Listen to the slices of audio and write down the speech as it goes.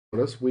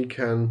notice, we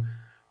can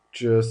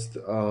just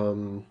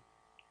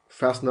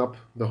fasten up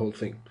the whole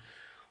thing.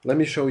 Let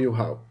me show you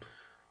how.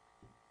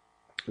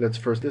 Let's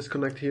first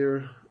disconnect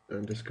here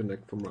and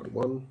disconnect from route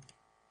 1,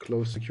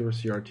 close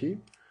SecureCRT,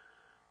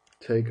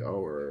 take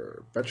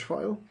our batch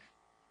file,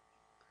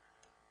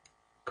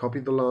 copy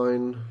the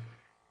line.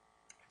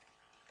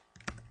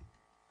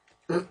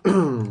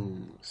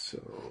 So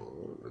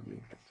let me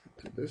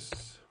do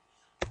this.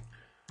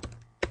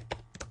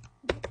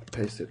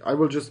 Paste it. I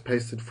will just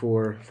paste it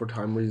for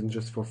time reasons,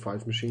 just for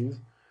 5 machines.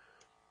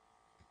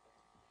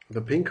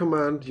 The ping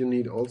command you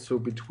need also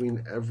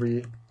between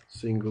every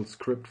single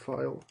script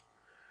file,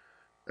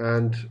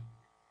 and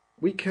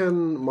we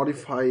can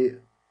modify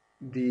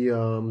the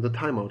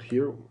timeout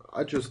here.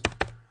 I just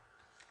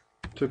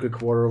took a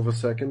quarter of a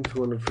second,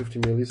 250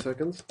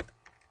 milliseconds,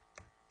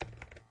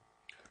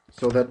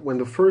 so that when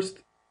the first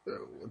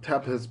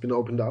tab has been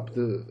opened up,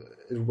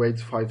 it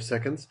waits 5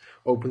 seconds,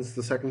 opens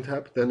the second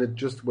tab, then it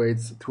just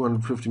waits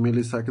 250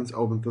 milliseconds,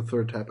 opens the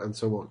third tab, and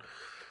so on.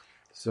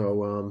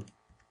 So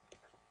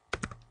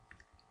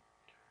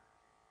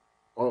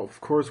of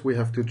course we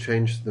have to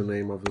change the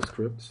name of the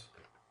scripts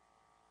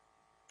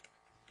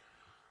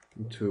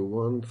to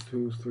 1,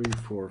 2, 3,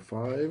 4,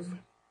 5.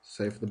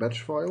 Save the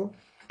batch file.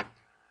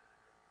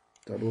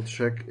 Double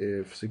check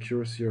if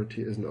SecureCRT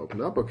isn't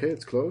opened up. Okay,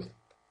 it's closed.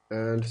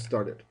 And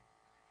start it.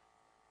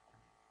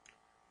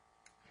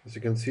 As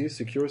you can see,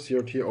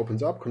 SecureCRT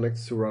opens up,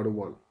 connects to router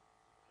 1,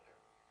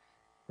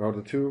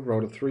 router 2,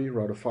 router 3,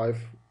 router 5,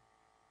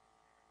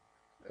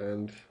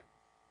 and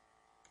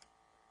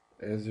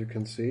as you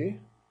can see,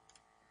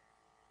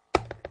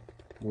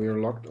 we are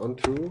locked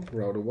onto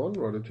router 1,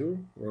 router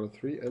 2, router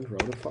 3, and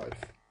router 5.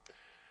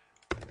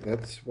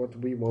 That's what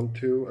we want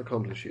to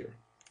accomplish here.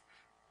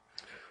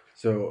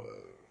 So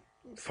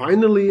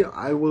finally,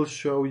 I will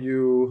show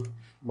you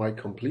my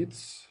complete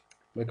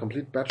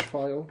batch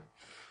file.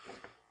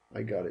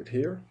 I got it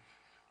here.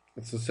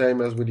 It's the same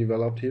as we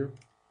developed here,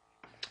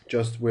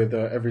 just with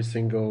every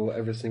single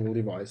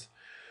device.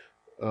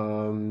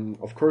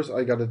 Of course,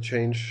 I gotta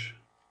change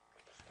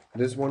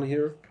this one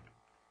here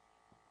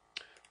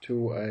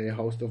to a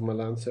host of my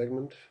LAN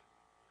segment.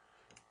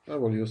 I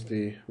will use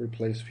the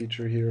replace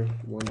feature here,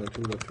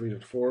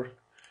 1.2.3.4.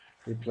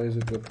 Replace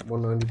it with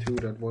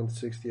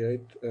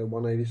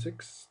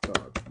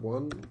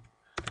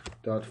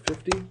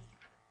 192.168.186.1.50.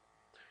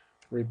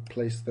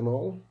 Replace them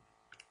all.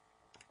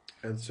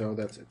 And so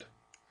that's it.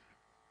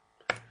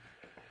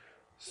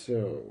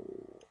 So,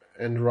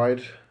 and right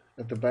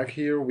at the back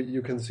here,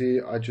 you can see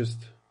I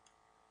just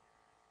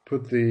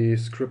put the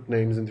script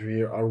names into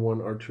here,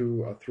 R1,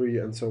 R2,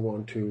 R3, and so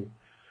on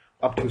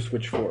up to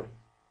switch 4.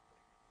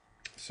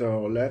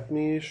 So let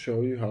me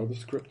show you how the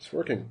script's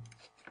working.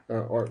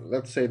 Or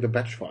let's say the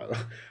batch file.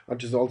 I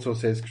just also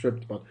say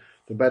script, but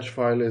the batch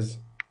file is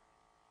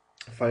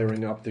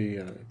firing up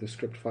the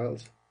script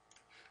files.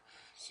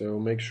 So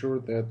make sure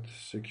that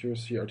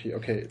SecureCRT,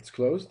 okay, it's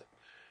closed.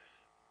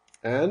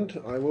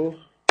 And I will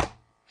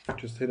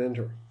just hit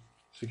enter.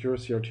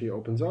 SecureCRT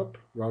opens up,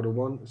 router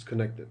 1 is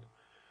connected.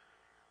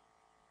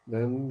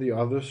 Then the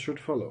others should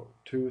follow.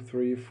 2,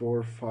 3,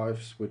 4,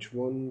 5, switch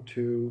 1,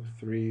 2,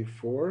 3,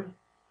 4.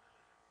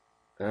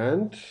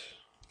 And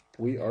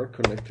we are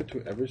connected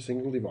to every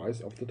single device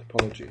of the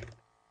topology.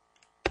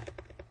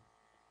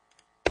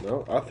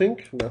 Now, I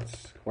think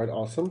that's quite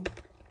awesome,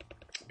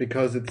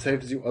 because it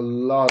saves you a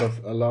lot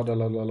of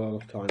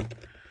time.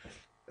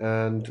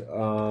 And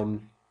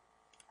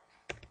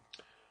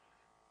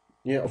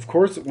yeah, of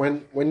course,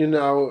 when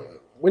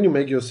you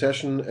make your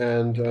session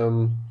and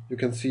you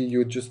can see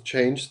you just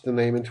changed the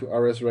name into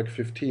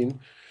RSREC15.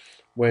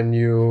 When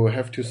you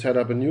have to set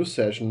up a new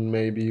session,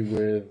 maybe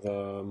with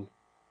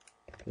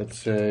let's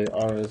say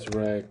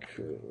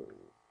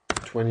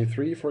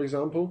RSREC23, for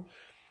example,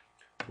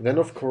 then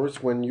of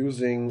course when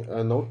using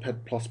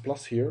Notepad++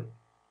 here,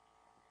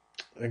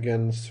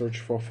 again, search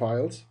for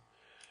files,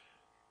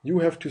 you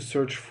have to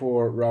search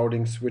for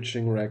routing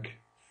switching rec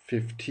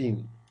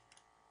 15,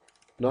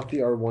 not the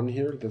R1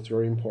 here. That's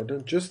very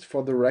important. Just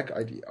for the rec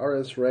ID,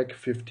 RSREC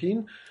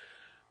 15,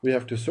 we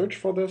have to search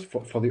for this.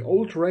 For the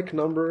old rec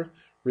number,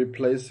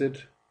 replace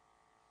it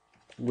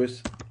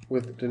with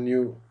the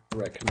new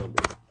rec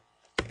number,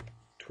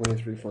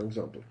 23 for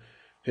example.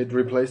 Hit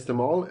replace them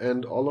all,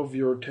 and all of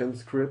your 10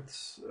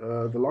 scripts,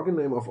 the login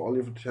name of all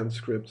of your 10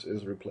 scripts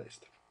is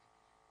replaced.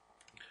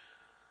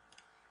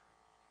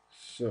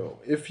 So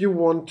if you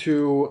want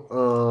to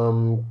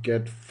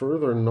get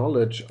further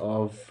knowledge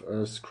of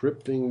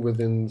scripting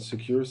within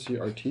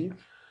SecureCRT,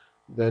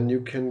 then you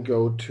can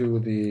go to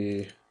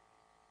the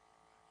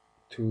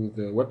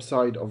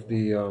website of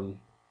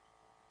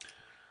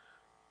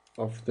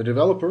the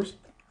developers.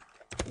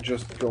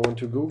 Just go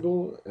into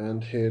Google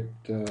and hit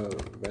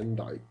Van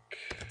Dyke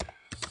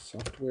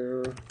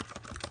software,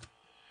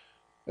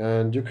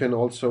 and you can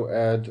also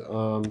add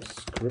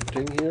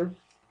scripting here.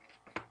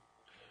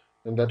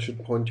 And that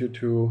should point you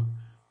to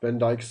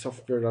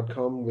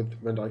vandyksoftware.com with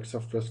Van Dyke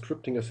Software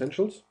Scripting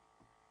Essentials.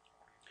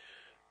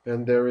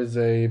 And there is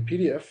a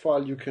PDF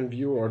file you can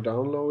view or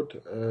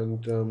download,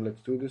 and let's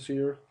do this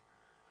here.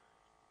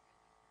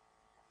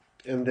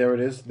 And there it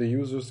is, the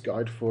user's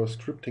guide for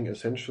scripting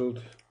essentials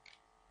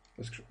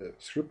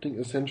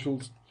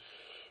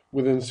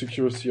within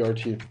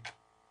SecureCRT.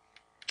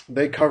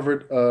 They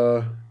covered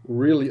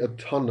really a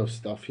ton of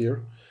stuff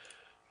here,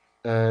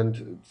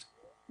 and it's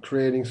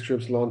creating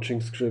scripts,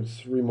 launching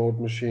scripts, remote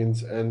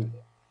machines, and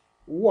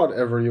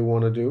whatever you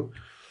want to do.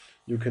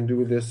 You can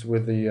do this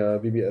with the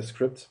VBS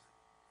scripts.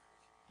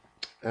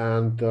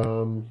 And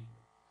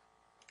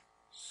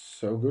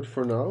so good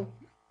for now.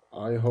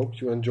 I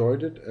hope you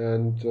enjoyed it,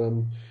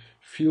 and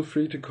feel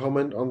free to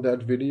comment on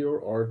that video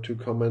or to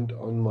comment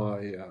on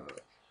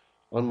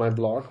my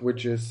blog,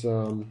 which is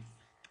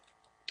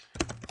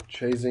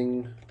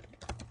chasingmy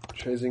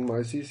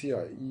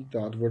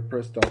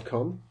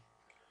CCIE.wordpress.com.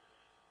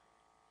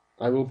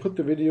 I will put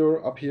the video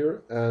up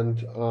here,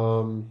 and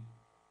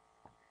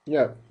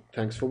yeah,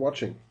 thanks for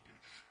watching.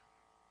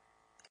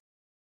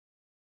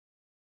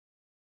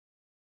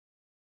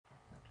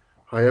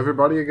 Hi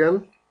everybody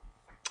again.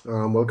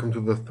 Welcome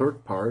to the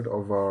third part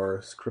of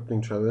our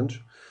scripting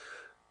challenge.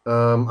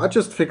 I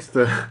just fixed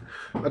the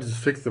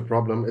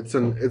problem.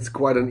 It's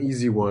quite an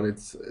easy one.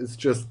 It's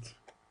just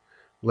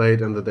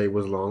late and the day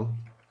was long.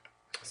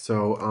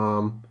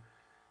 So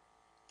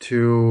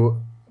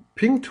to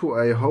ping to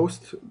a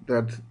host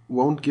that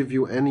won't give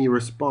you any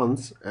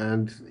response,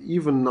 and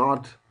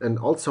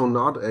also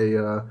not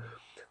a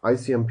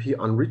ICMP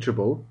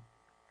unreachable,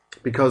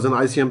 because an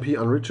ICMP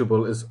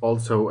unreachable is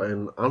also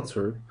an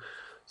answer.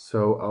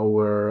 So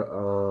our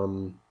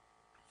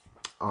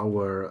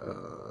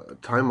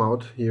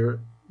timeout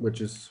here,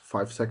 which is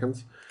 5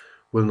 seconds,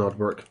 will not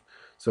work.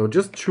 So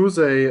just choose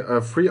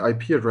a free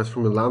IP address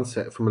from a LAN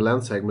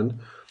segment.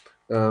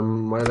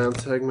 My LAN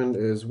segment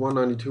is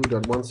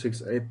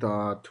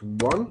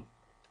 192.168.1,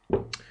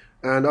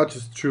 and I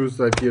just choose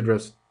the IP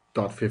address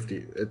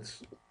 .50.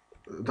 It's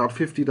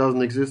 .50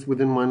 doesn't exist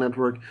within my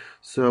network,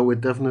 so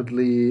it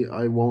definitely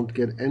I won't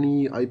get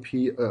any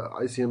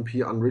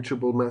ICMP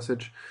unreachable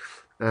message,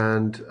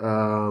 and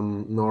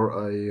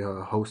nor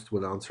a host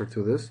will answer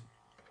to this.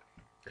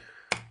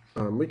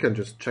 We can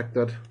just check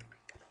that.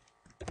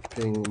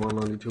 Ping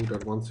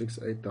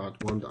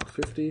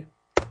 192.168.1.50,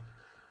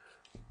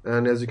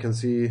 and as you can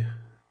see,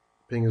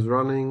 ping is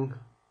running.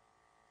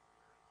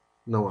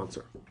 No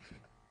answer.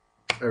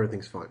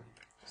 Everything's fine.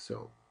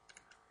 So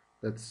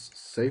let's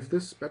save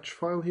this batch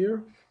file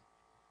here,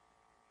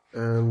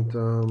 and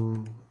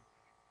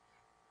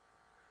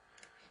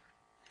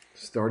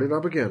start it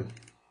up again.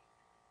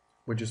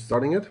 We're just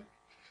starting it.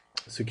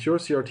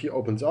 SecureCRT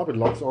opens up. It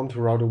logs on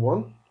to router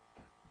 1.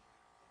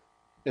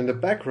 In the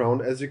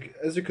background, as you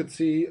could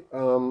see,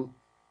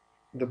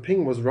 the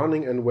ping was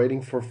running and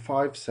waiting for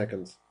 5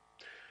 seconds.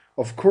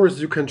 Of course,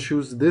 you can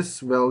choose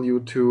this value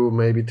to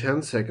maybe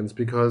 10 seconds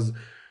because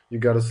you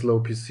got a slow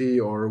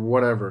PC or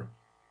whatever.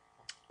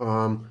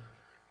 When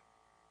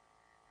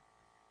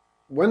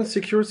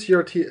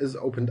SecureCRT is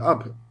opened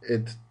up,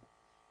 it's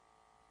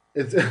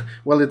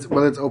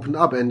opened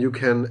up, and you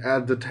can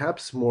add the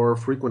tabs more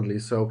frequently,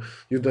 so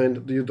you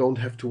don't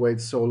have to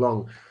wait so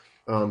long.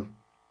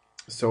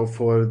 So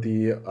for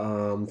the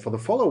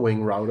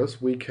following routers,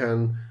 we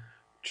can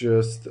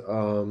just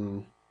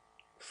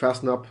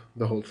fasten up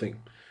the whole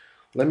thing.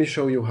 Let me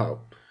show you how.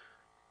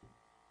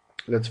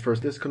 Let's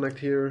first disconnect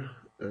here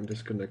and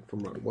disconnect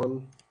from router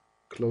 1.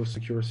 Close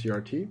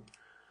SecureCRT.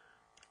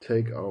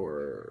 Take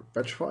our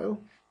batch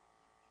file.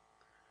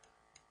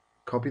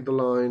 Copy the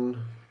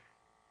line.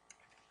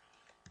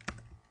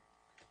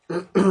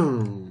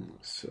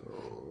 So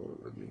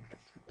let me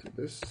do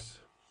this.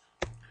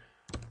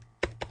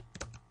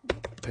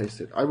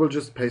 Paste it. I will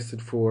just paste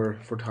it for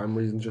time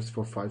reasons, just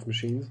for 5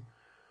 machines.